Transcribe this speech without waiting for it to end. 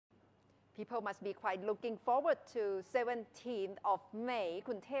People must be quite looking forward to 17th of May,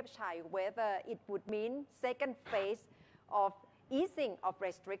 Kun Thepchai, whether it would mean second phase of easing of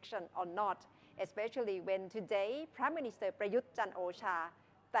restriction or not, especially when today Prime Minister Prayut Chan-o-cha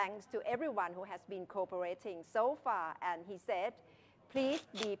thanks to everyone who has been cooperating so far, and he said, please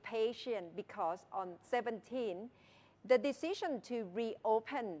be patient because on 17, the decision to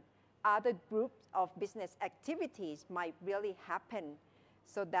reopen other groups of business activities might really happen.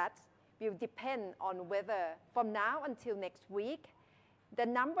 So that will depend on whether from now until next week, the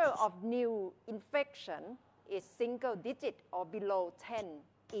number of new infection is single digit or below 10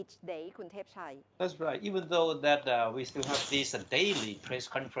 each day, Kun Thepchai. That's right. Even though that we still have these daily press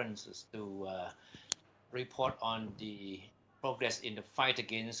conferences to report on the progress in the fight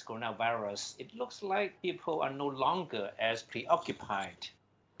against coronavirus, it looks like people are no longer as preoccupied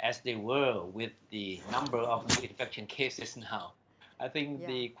as they were with the number of new infection cases now. I think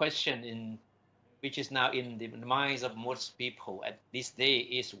the question which is now in the minds of most people at this day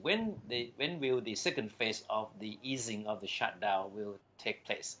is when will the second phase of the easing of the shutdown will take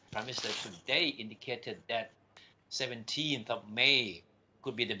place. Prime Minister today indicated that 17th of May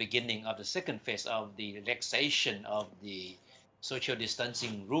could be the beginning of the second phase of the relaxation of the social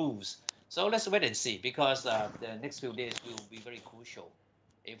distancing rules. So let's wait and see, because the next few days will be very crucial.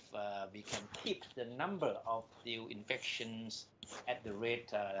 If we can keep the number of new infections at the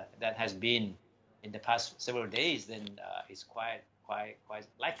rate that has been in the past several days, then it's quite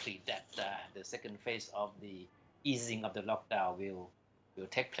likely that the second phase of the easing of the lockdown will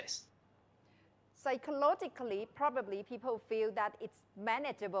take place. Psychologically, probably people feel that it's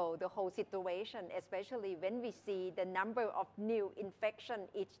manageable, the whole situation, especially when we see the number of new infection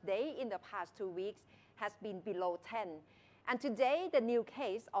each day in the past 2 weeks has been below 10. And today, the new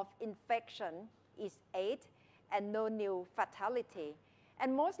case of infection is 8 and no new fatality.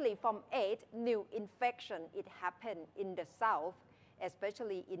 And mostly from 8 new infection, it happened in the south,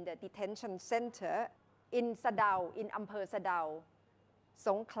 especially in the detention center in Sadao, in Ampere Sadao,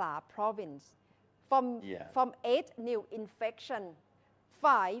 Songkhla province. From 8 new infection,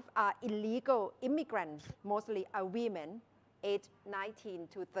 5 are illegal immigrants, mostly are women, aged 19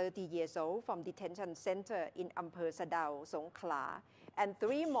 to 30 years old from detention center in Ampere Sadao, Songkhla, and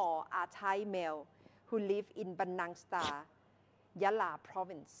 3 more are Thai male who live in Banang Star, Yala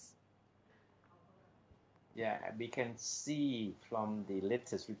province. Yeah, we can see from the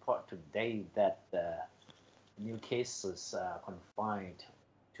latest report today that new cases are confined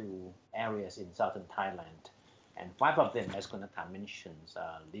to areas in southern Thailand, and 5 of them, as Kunatha mentions,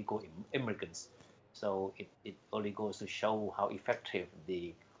 are legal immigrants. So it only goes to show how effective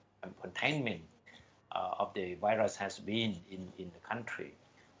the containment of the virus has been in the country.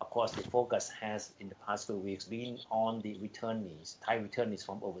 Of course, the focus has in the past few weeks been on the returnees, Thai returnees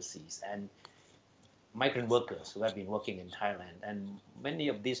from overseas, and migrant workers who have been working in Thailand. And many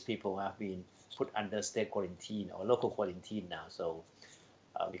of these people have been put under state quarantine or local quarantine now. So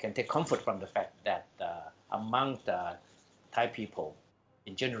we can take comfort from the fact that among the Thai people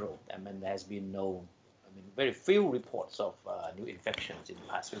in general, there has been very few reports of new infections in the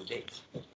past few days.